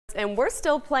And we're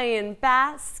still playing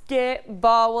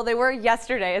basketball. Well, they were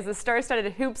yesterday as the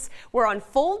star-studded hoops were on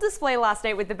full display last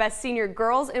night with the best senior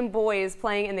girls and boys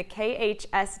playing in the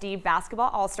KHSD Basketball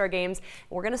All-Star games.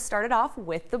 We're going to start it off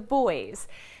with the boys.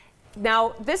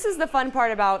 Now, this is the fun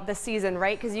part about the season,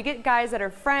 right? Because you get guys that are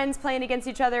friends playing against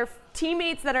each other,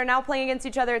 teammates that are now playing against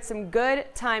each other. It's some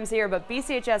good times here, but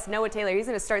BCHS Noah Taylor, he's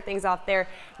going to start things off there,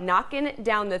 knocking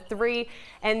down the three.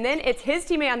 And then it's his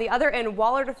teammate on the other end,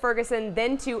 Waller to Ferguson,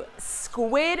 then to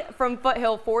Squid from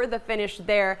Foothill for the finish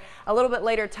there. A little bit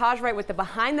later, Taj Wright with the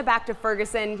behind the back to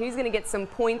Ferguson. He's going to get some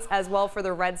points as well for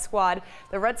the Red Squad.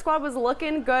 The Red Squad was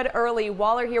looking good early.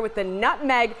 Waller here with the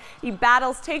nutmeg. He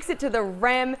battles, takes it to the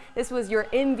rim. This was your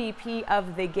MVP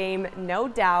of the game, no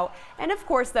doubt. And of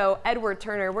course, though, Edward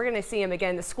Turner, we're going to see him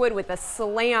again. The Squid with the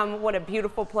slam. What a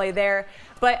beautiful play there.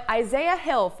 But Isaiah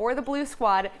Hill for the Blue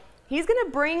Squad, he's going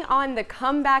to bring on the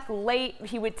comeback late.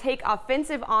 He would take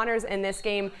offensive honors in this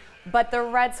game, but the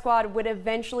Red Squad would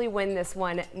eventually win this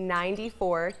one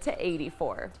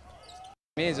 94-84.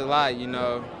 It means a lot, you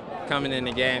know, coming in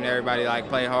the game, everybody like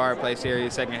play hard, play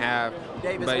serious second half.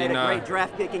 Davis made a great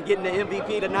draft pick and getting the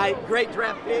MVP tonight. Great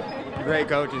draft pick. Great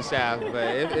coaching staff, but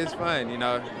it's fun, you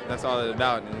know, that's all it's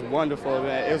about. Wonderful,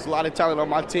 man. It was a lot of talent on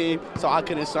my team, so I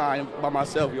couldn't shine by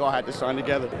myself. We all had to shine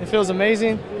together. It feels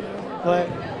amazing, but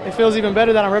it feels even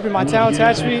better that I'm repping my town,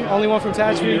 Tehachapi, only one from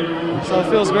Tehachapi, so it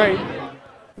feels great.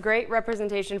 Great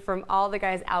representation from all the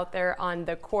guys out there on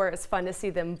the court. It's fun to see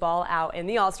them ball out in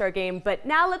the All-Star game. But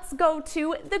now let's go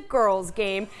to the girls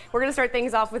game. We're going to start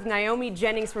things off with Naomi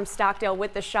Jennings from Stockdale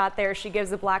with the shot there. She gives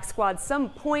the Black Squad some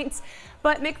points.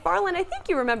 But McFarland, I think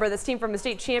you remember this team from a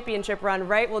state championship run,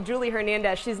 right? Well, Julie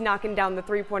Hernandez, she's knocking down the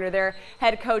three-pointer there.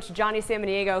 Head coach Johnny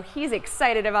Samaniego, he's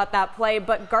excited about that play.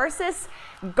 But Garces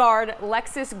guard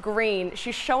Lexus Green,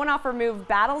 she's showing off her move,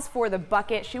 battles for the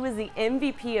bucket. She was the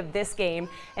MVP of this game.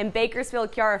 And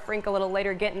Bakersfield, Kiara Frink a little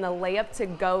later getting the layup to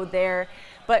go there.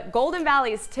 But Golden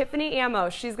Valley's Tiffany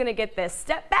Amos, she's going to get this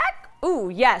step back.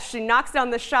 Ooh, yes, she knocks down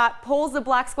the shot, pulls the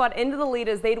Black Squad into the lead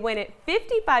as they'd win it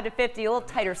 55-50, a little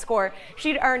tighter score.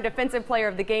 She'd earned Defensive Player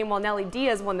of the Game while Nelly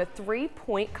Diaz won the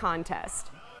three-point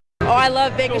contest. Oh, I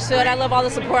love Bakersfield. I love all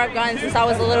the support I've gotten since I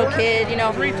was a little kid. You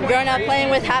know, growing up playing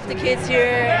with half the kids here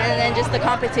and then just the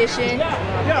competition.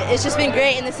 It's just been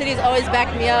great, and the city's always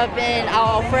backed me up, and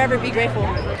I'll forever be grateful.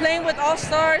 Playing with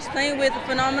all-stars, playing with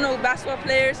phenomenal basketball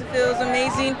players, it feels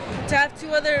amazing. To have two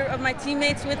other of my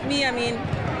teammates with me, I mean,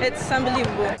 it's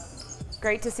unbelievable.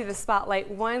 Great to see the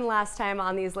spotlight one last time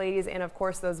on these ladies and, of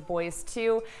course, those boys,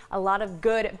 too. A lot of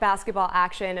good basketball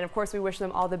action, and, of course, we wish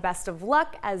them all the best of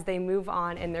luck as they move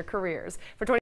on in their careers. For